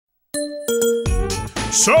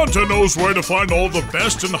Santa knows where to find all the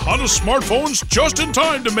best and hottest smartphones just in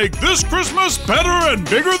time to make this Christmas better and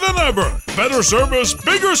bigger than ever. Better service,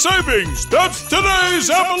 bigger savings. That's today's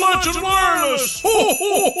Appalachian Wireless. Ho,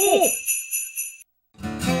 ho, ho.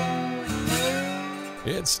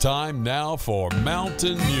 It's time now for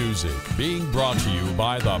Mountain Music, being brought to you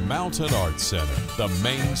by the Mountain Arts Center, the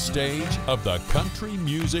main stage of the Country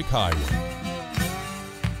Music Highway.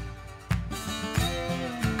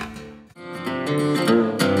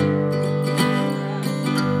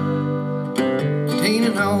 Dean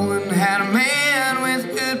and Nolan had a man with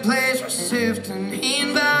a good place for sifting. He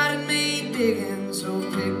invited me digging, so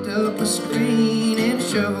picked up a screen and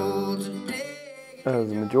shoveled to dig.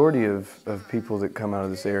 The majority of people that come out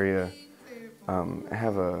of this area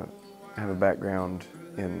have a background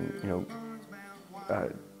in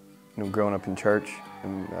growing up in church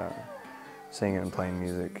and singing and playing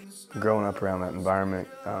music. Growing up around that environment,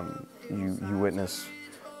 you witness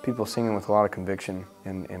people singing with a lot of conviction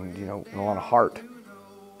and a lot of heart.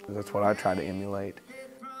 That's what I try to emulate.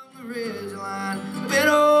 From the ridgeline, bent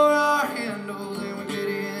over our handles, and we get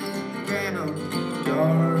in the ground,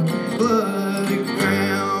 dark, bloody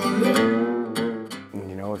ground.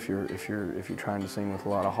 You know, if you're trying to sing with a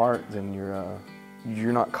lot of heart, then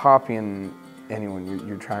you're not copying anyone.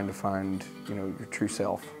 You're trying to find your true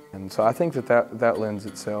self. And so I think that lends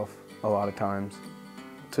itself a lot of times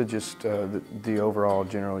to just the overall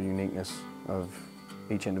general uniqueness of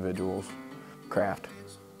each individual's craft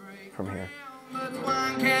from here. But the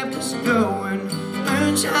wine kept us going,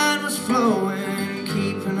 moonshine was flowing,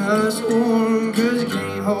 keeping us warm, 'cause you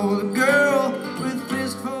can't hold a girl with a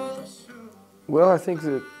fistful of sugar. Well, I think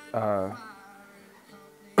that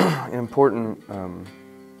an important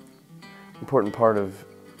part of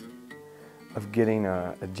getting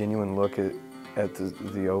a genuine look at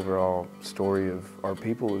the overall story of our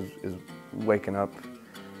people is waking up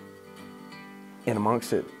in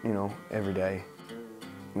amongst it, every day.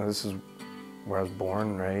 This is where I was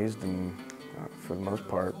born and raised, and for the most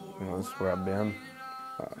part, this is where I've been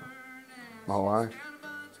my whole life.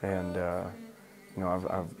 And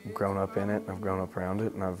I've grown up in it, and I've grown up around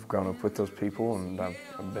it, and I've grown up with those people, and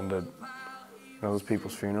I've been to those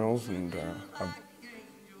people's funerals, and I've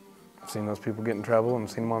seen those people get in trouble, and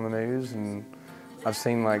seen them on the news, and I've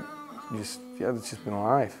seen it's just been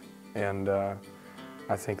life. And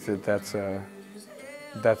I think that's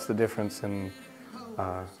the difference in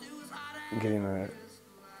getting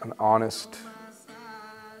an honest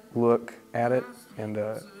look at it and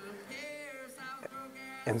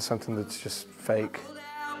something that's just fake. Pulled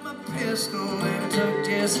out my pistol and took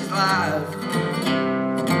Jesse's life.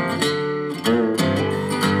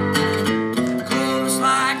 Clothes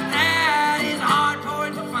like that is a hard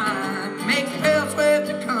point to find. Make the bell swift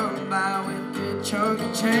to come by with a chunk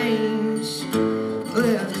of change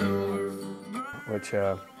left over. Which,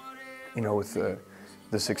 with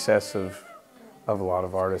the success of a lot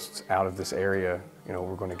of artists out of this area,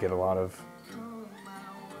 we're going to get a lot of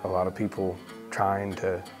people trying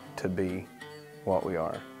to be what we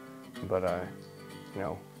are, but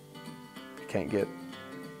you can't get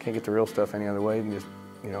the real stuff any other way than just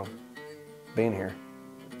being here.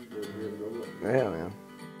 Yeah, man.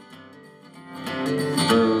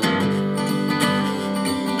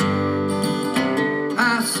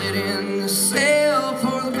 I sit in the cell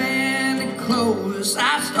for the band to close.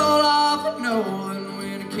 I stole off at Nolan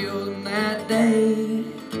when I killed him that day.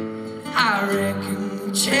 I reckon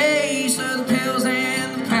the check